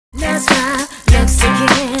smile, looks to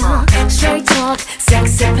kill. Straight talk,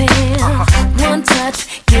 sex appeal. One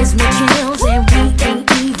touch gives me chills, and we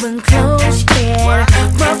ain't even close yet.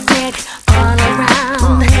 Rough neck all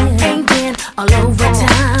around, ain't been all over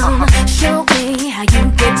town. Show me how you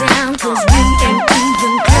get down, cause we ain't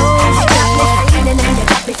even close yet. And you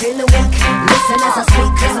got me feeling weak. Listen as I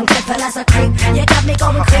speak, cause I'm careful as a creep. You got me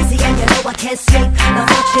going crazy and you know I can't sleep. Now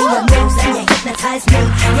watching your moves and you hypnotize me.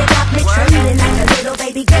 You got me trembling like a little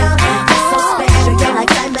baby girl. You're so special, you're like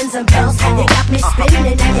diamonds and pearls. You got me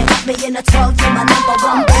spinning and you got me in a twirl. You're my number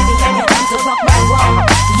one